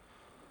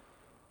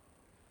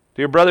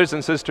Dear brothers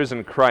and sisters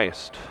in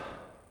Christ,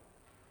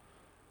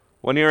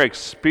 when your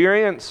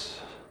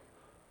experience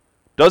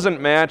doesn't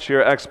match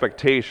your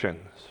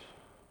expectations,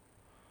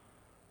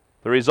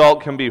 the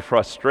result can be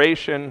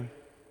frustration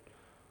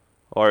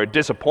or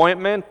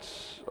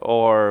disappointment,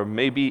 or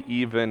maybe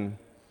even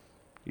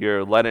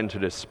you're led into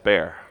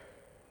despair.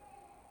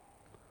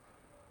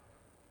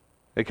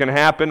 It can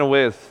happen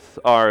with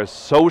our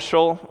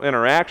social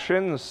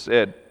interactions.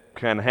 It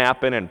can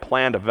happen in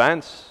planned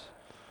events.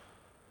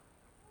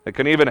 It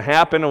can even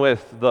happen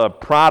with the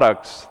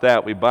products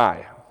that we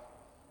buy.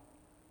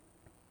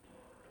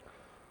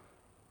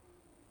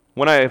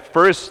 When I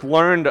first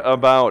learned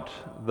about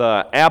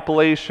the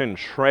Appalachian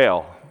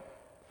Trail,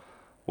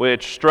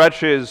 which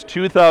stretches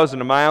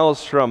 2,000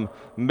 miles from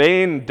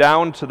Maine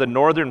down to the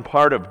northern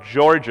part of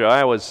Georgia,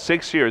 I was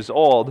 6 years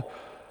old,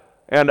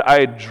 and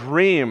I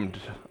dreamed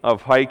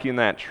of hiking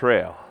that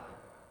trail.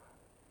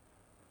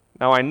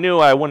 Now, I knew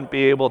I wouldn't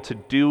be able to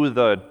do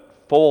the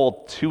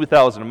full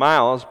 2,000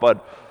 miles,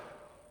 but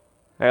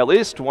I at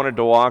least wanted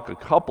to walk a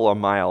couple of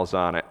miles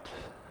on it.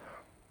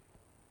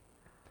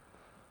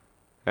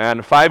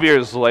 And 5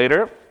 years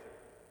later,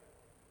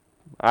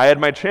 I had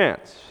my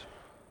chance.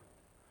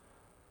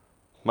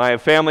 My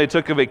family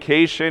took a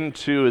vacation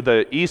to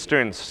the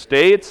eastern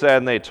states,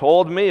 and they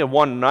told me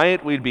one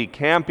night we'd be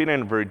camping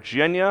in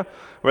Virginia,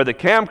 where the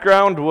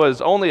campground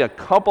was only a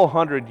couple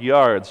hundred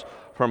yards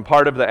from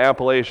part of the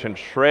Appalachian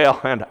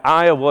Trail, and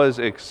I was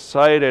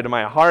excited.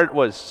 My heart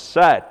was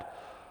set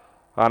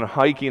on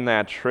hiking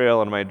that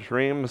trail, and my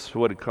dreams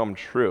would come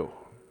true.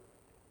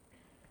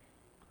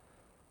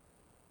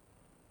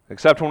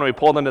 Except when we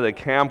pulled into the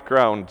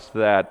campground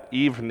that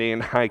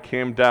evening, I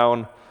came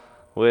down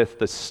with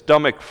the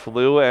stomach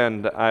flu,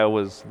 and I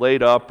was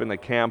laid up in the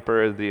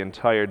camper the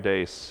entire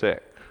day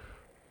sick.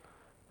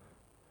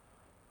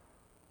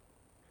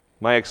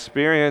 My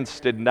experience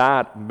did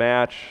not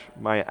match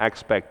my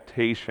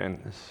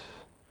expectations,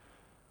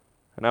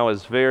 and I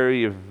was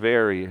very,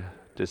 very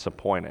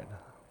disappointed.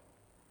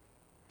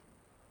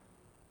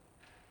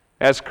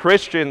 As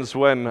Christians,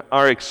 when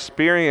our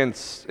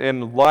experience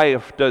in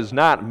life does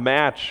not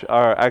match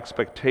our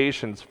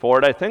expectations for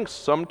it, I think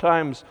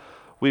sometimes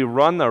we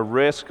run the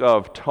risk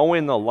of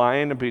towing the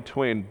line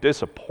between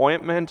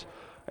disappointment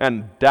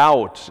and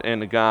doubt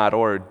in God,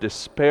 or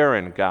despair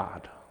in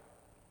God.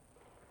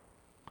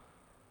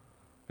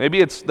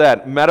 Maybe it's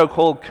that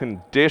medical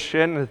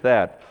condition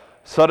that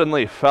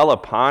suddenly fell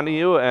upon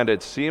you, and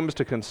it seems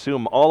to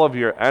consume all of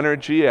your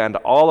energy and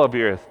all of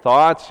your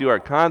thoughts. You are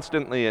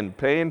constantly in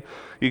pain.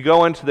 You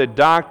go into the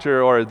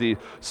doctor or the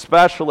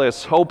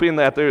specialist hoping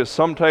that there is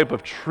some type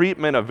of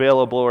treatment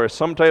available or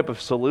some type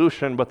of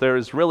solution, but there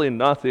is really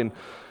nothing.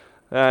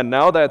 And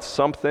now that's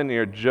something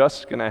you're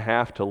just going to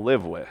have to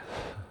live with.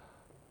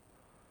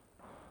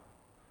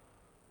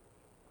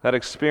 That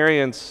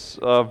experience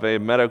of a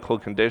medical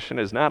condition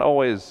is not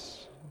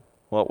always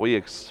what we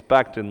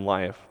expect in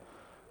life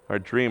or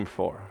dream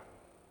for.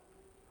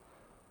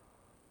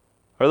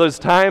 Or those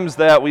times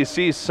that we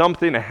see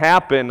something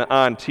happen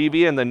on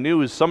TV in the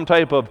news, some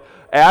type of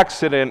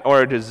accident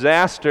or a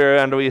disaster,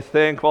 and we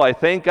think, well, I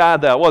thank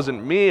God that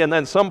wasn't me, and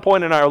then some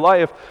point in our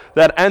life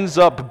that ends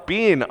up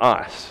being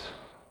us.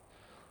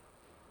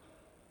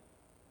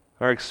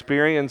 Our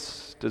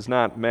experience does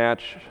not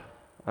match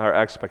our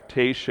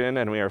expectation,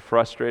 and we are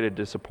frustrated,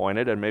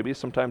 disappointed, and maybe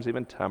sometimes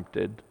even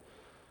tempted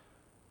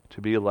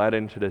to be led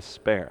into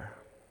despair.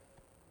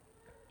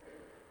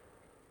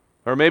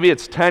 Or maybe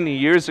it's 10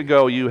 years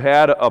ago you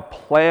had a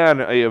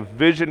plan, a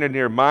vision in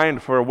your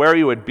mind for where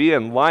you would be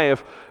in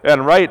life,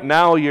 and right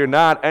now you're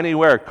not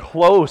anywhere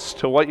close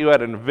to what you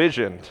had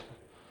envisioned.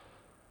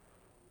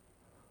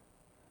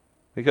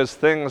 Because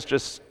things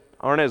just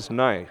aren't as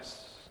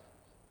nice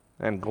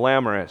and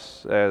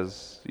glamorous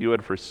as you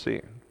had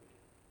foreseen.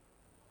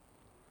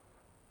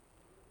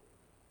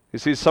 You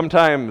see,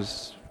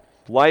 sometimes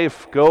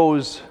life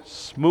goes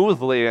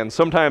smoothly, and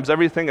sometimes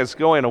everything is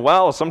going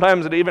well.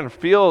 Sometimes it even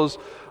feels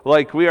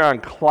like we are on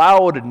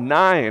cloud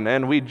 9,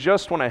 and we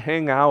just want to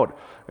hang out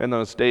in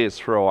those days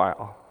for a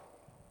while.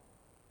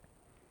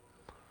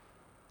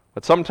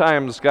 But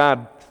sometimes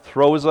God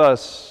throws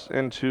us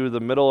into the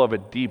middle of a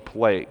deep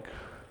lake,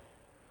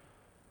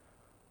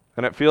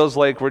 and it feels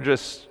like we're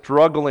just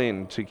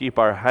struggling to keep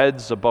our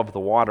heads above the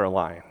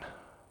waterline.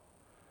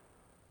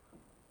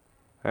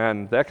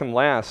 And that can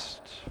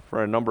last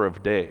for a number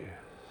of days.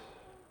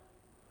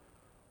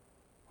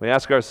 We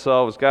ask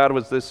ourselves, God,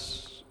 was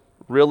this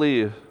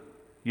really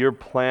your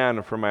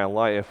plan for my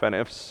life? And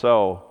if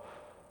so,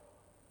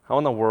 how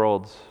in the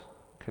world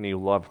can you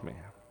love me?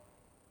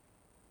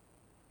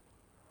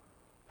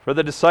 For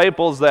the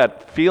disciples,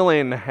 that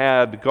feeling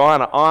had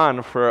gone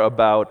on for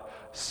about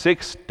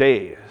 6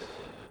 days.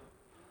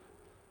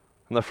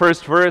 In the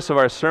first verse of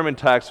our sermon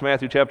text,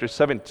 Matthew chapter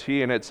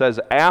 17, it says,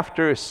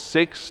 after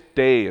 6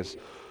 days.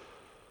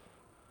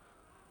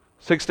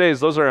 6 days,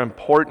 those are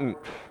important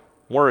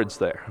words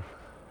there.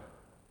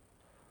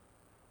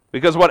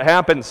 Because what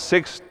happened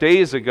 6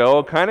 days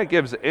ago kind of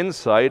gives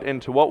insight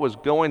into what was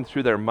going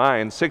through their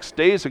minds. 6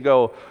 days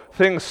ago,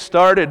 things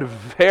started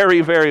very,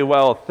 very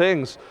well.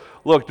 Things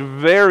looked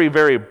very,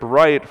 very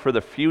bright for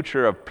the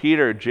future of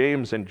Peter,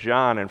 James, and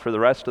John, and for the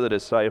rest of the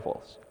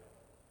disciples.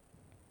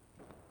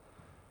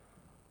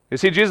 You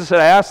see, Jesus had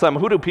asked them,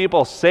 "Who do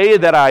people say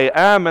that I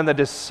am?" And the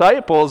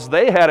disciples,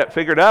 they had it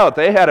figured out.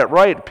 They had it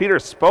right. Peter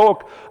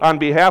spoke on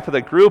behalf of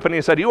the group, and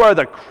he said, "You are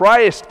the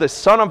Christ, the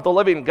Son of the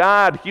living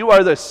God. You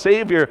are the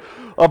Savior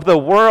of the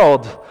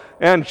world."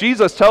 And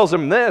Jesus tells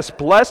him this,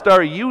 "Blessed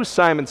are you,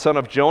 Simon, son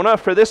of Jonah,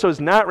 for this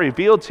was not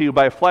revealed to you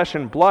by flesh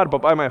and blood,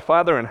 but by my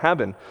Father in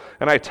heaven.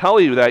 And I tell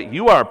you that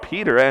you are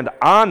Peter, and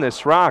on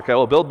this rock I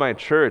will build my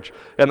church,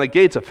 and the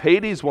gates of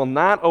Hades will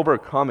not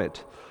overcome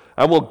it.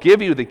 I will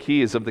give you the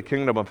keys of the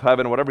kingdom of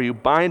heaven. Whatever you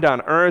bind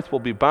on earth will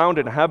be bound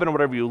in heaven.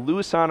 Whatever you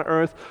loose on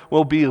earth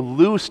will be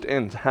loosed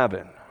in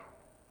heaven."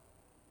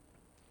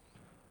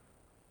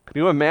 Can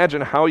you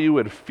imagine how you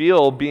would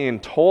feel being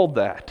told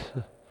that?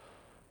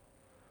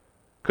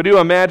 Could you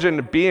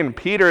imagine being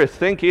Peter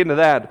thinking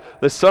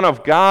that the Son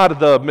of God,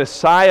 the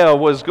Messiah,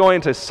 was going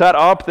to set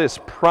up this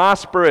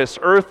prosperous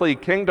earthly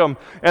kingdom,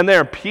 and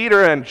there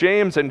Peter and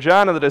James and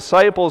John and the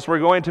disciples were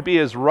going to be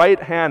his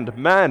right-hand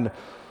men?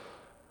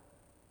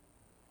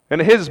 In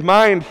his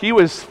mind, he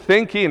was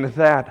thinking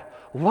that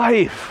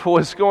life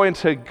was going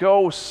to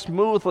go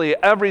smoothly,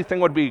 everything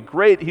would be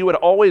great, he would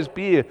always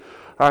be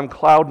on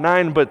cloud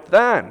nine. But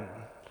then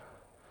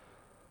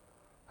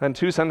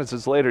 2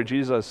 sentences later,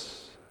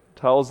 Jesus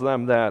tells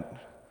them that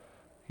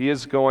he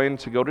is going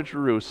to go to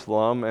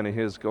Jerusalem, and he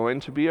is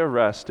going to be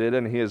arrested,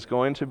 and he is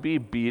going to be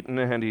beaten,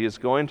 and he is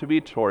going to be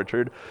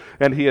tortured,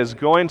 and he is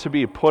going to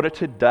be put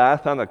to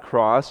death on the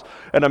cross.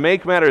 And to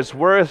make matters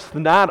worse,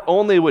 not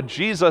only would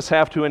Jesus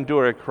have to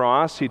endure a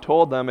cross, he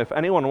told them, if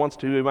anyone wants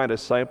to be my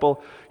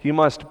disciple, he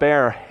must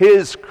bear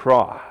his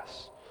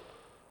cross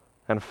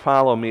and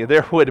follow me.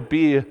 There would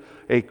be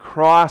a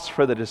cross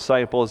for the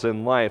disciples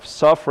in life,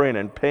 suffering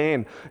and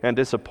pain and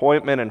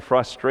disappointment and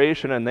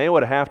frustration, and they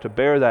would have to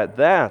bear that.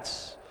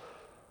 That's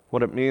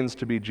what it means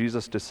to be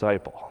Jesus'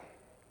 disciple.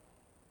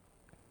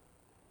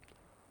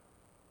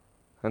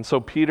 And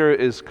so Peter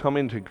is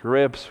coming to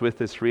grips with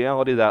this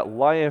reality that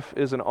life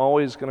isn't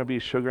always going to be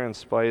sugar and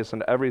spice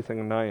and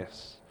everything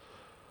nice.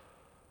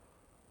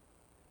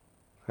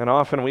 And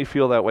often we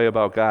feel that way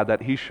about God,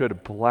 that he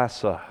should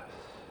bless us.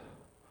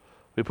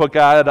 We put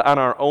God on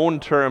our own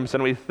terms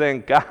and we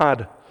think,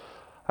 "God,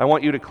 I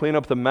want you to clean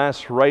up the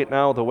mess right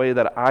now the way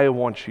that I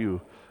want you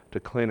to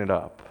clean it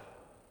up."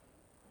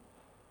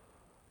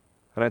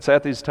 And it's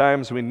at these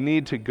times we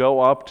need to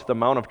go up to the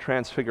Mount of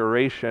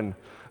Transfiguration,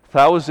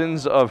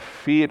 thousands of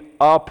feet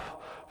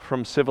up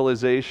from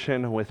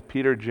civilization with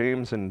Peter,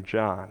 James, and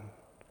John.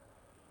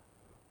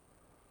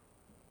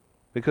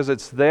 Because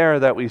it's there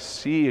that we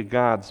see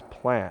God's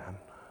plan.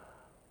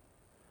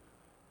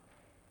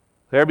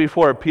 There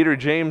before Peter,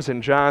 James,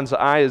 and John's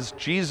eyes,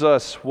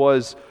 Jesus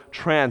was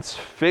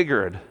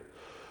transfigured.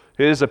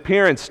 His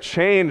appearance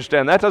changed,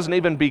 and that doesn't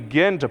even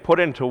begin to put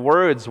into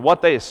words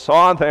what they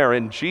saw there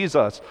in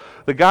Jesus.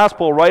 The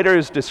gospel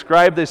writers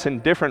describe this in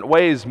different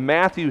ways.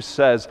 Matthew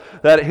says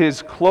that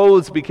his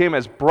clothes became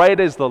as bright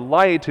as the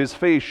light, his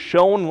face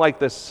shone like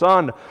the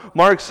sun.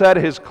 Mark said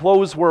his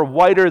clothes were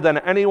whiter than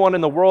anyone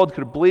in the world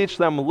could bleach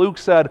them. Luke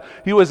said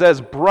he was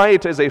as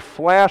bright as a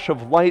flash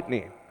of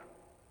lightning.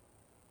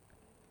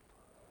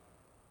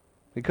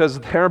 Because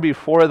there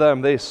before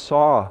them they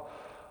saw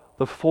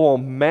the full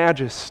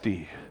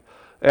majesty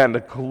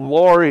and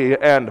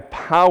glory and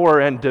power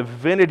and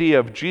divinity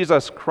of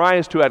Jesus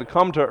Christ, who had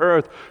come to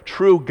earth,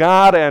 true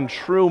God and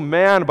true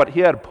man, but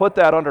he had put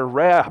that under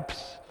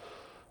wraps.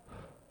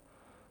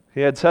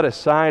 He had set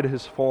aside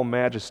his full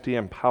majesty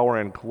and power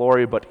and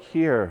glory, but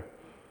here,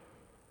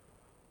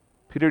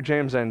 Peter,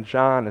 James, and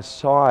John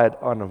saw it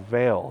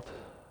unveiled.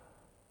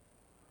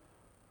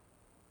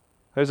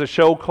 There's a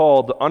show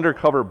called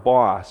Undercover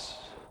Boss,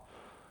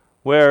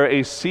 where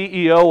a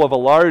CEO of a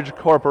large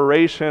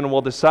corporation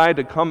will decide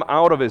to come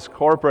out of his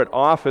corporate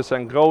office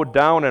and go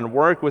down and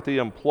work with the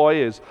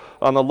employees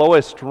on the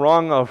lowest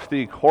rung of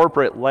the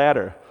corporate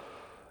ladder.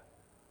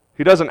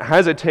 He doesn't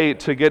hesitate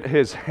to get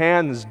his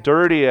hands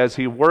dirty as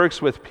he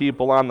works with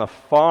people on the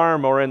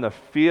farm or in the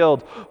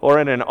field or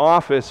in an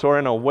office or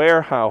in a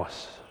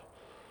warehouse.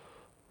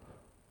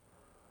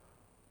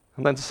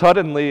 And then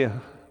suddenly,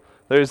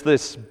 there's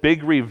this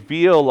big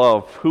reveal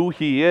of who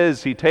he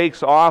is. He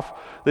takes off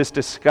this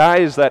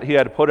disguise that he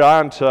had put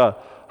on to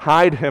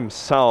hide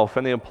himself,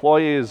 and the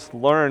employees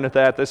learn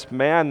that this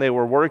man they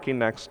were working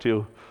next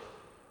to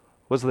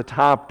was the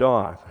top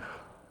dog.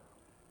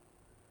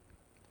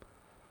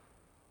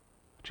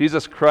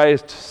 Jesus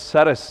Christ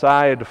set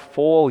aside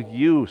full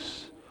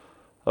use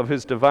of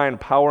his divine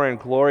power and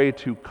glory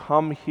to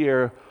come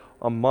here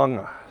among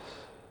us.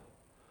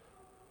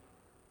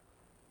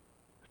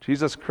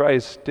 Jesus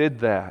Christ did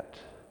that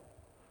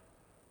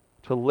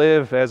to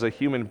live as a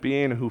human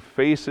being who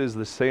faces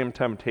the same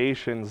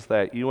temptations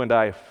that you and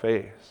I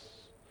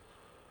face.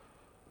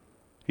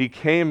 He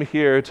came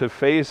here to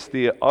face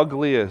the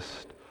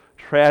ugliest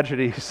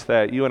tragedies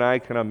that you and I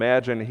can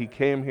imagine, he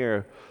came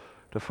here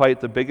to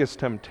fight the biggest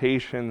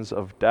temptations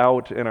of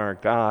doubt in our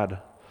God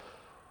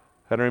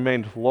and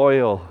remained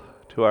loyal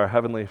to our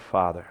Heavenly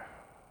Father.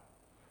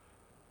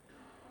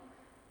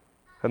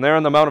 And there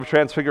on the Mount of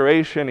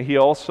Transfiguration, he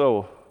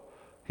also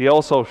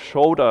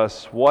showed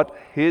us what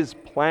his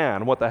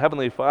plan, what the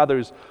Heavenly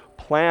Father's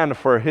plan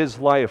for his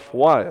life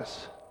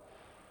was.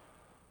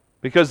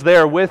 Because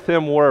there with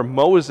him were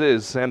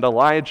Moses and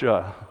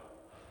Elijah,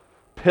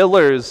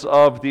 pillars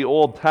of the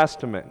Old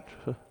Testament.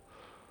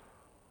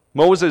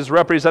 Moses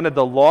represented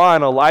the law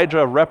and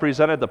Elijah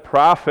represented the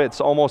prophets,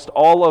 almost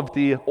all of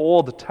the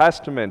Old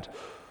Testament.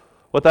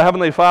 What the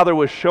Heavenly Father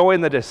was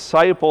showing the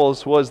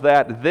disciples was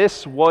that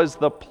this was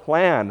the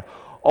plan.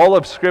 All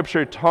of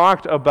Scripture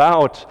talked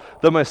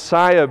about the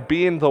Messiah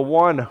being the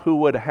one who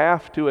would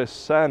have to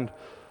ascend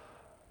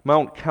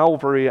Mount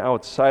Calvary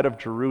outside of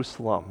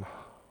Jerusalem,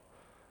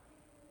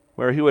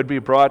 where he would be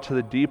brought to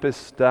the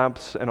deepest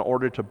depths in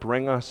order to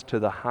bring us to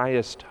the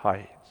highest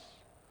heights,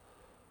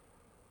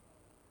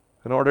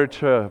 in order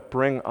to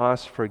bring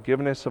us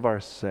forgiveness of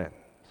our sins,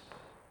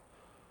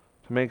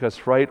 to make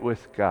us right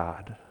with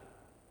God,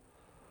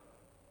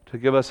 to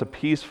give us a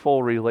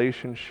peaceful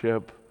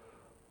relationship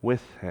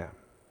with him.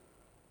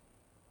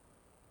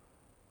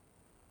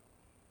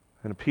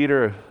 And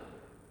Peter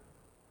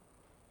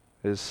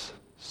is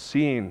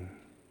seeing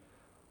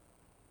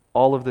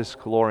all of this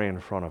glory in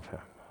front of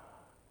him.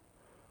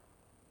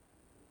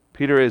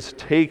 Peter is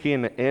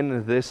taking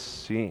in this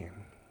scene.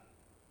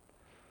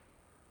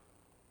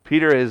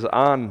 Peter is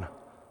on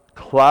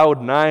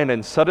cloud 9,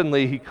 and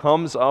suddenly he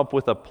comes up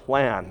with a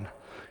plan.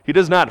 He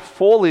does not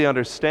fully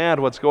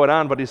understand what's going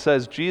on, but he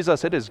says,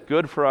 Jesus, it is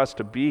good for us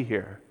to be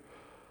here.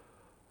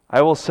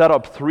 I will set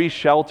up 3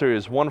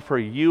 shelters, one for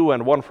you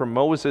and one for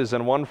Moses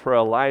and one for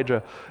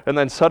Elijah. And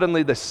then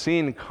suddenly the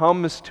scene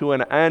comes to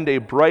an end. A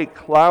bright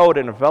cloud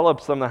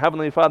envelops them. The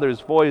Heavenly Father's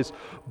voice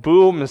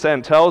booms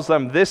and tells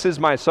them, this is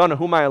my Son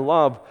whom I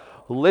love.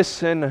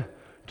 Listen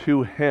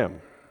to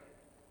him.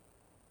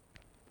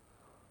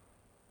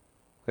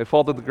 They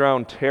fall to the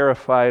ground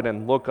terrified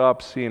and look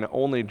up, seeing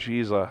only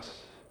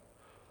Jesus,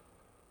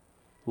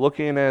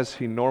 looking as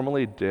he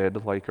normally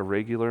did, like a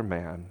regular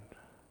man,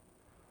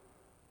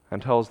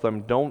 and tells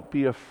them, don't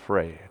be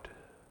afraid.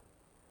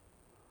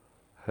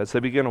 As they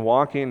begin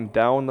walking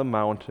down the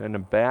mountain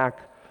and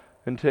back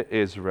into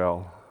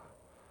Israel,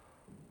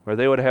 where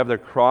they would have their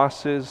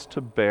crosses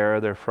to bear,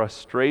 their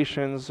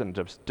frustrations and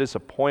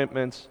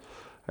disappointments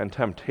and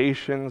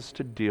temptations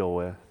to deal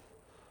with,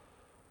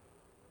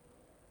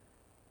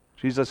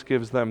 Jesus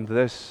gives them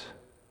this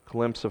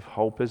glimpse of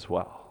hope as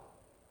well.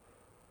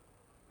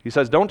 He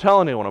says, don't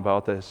tell anyone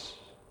about this.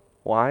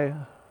 Why?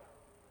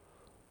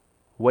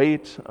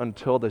 Wait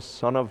until the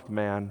Son of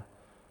Man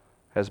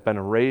has been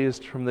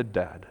raised from the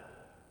dead.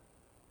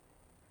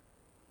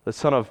 The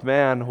Son of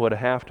Man would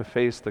have to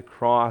face the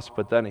cross,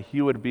 but then he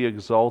would be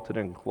exalted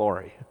in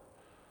glory.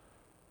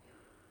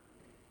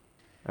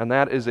 And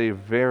that is a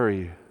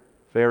very,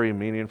 very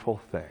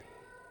meaningful thing.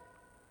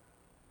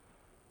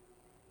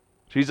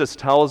 Jesus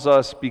tells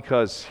us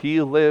because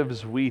he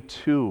lives, we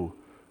too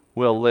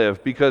will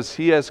live. Because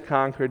he has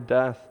conquered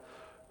death,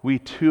 we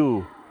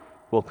too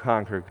will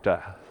conquer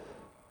death.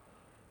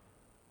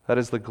 That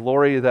is the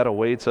glory that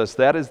awaits us.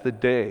 That is the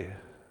day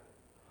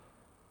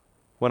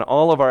when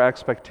all of our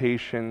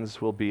expectations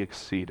will be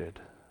exceeded.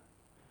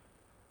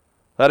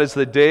 That is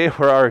the day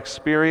where our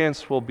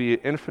experience will be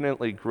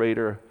infinitely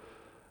greater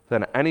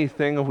than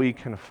anything we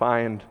can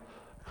find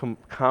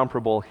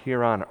comparable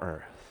here on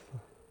earth.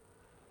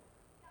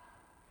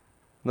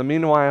 In the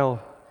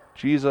meanwhile,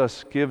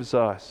 Jesus gives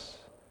us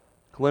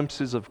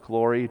glimpses of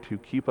glory to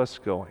keep us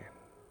going.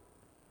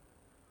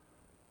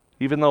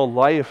 Even though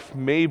life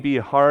may be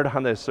hard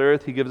on this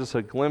earth, he gives us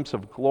a glimpse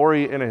of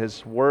glory in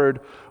his word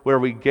where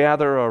we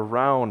gather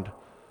around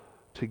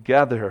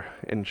together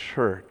in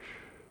church.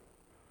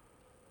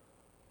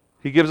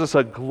 He gives us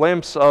a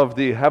glimpse of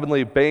the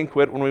heavenly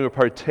banquet when we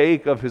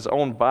partake of his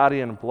own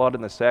body and blood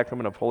in the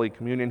sacrament of Holy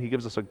Communion. He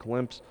gives us a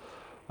glimpse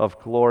of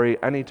glory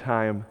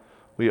anytime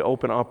we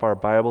open up our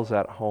Bibles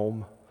at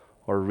home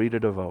or read a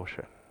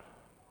devotion.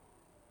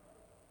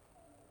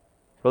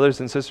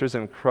 Brothers and sisters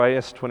in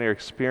Christ, when your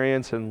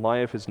experience in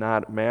life is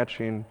not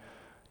matching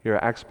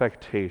your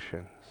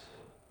expectations,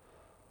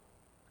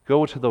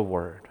 go to the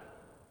Word.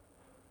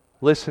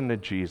 Listen to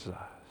Jesus.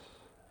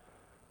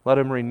 Let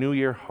him renew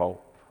your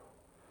hope.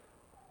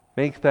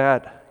 Make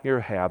that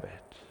your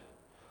habit.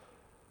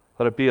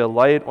 Let it be a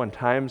light when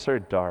times are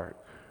dark.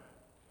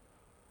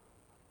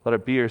 Let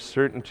it be your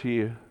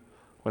certainty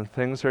when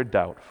things are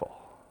doubtful.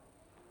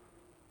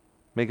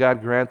 May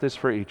God grant this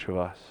for each of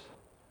us.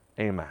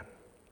 Amen.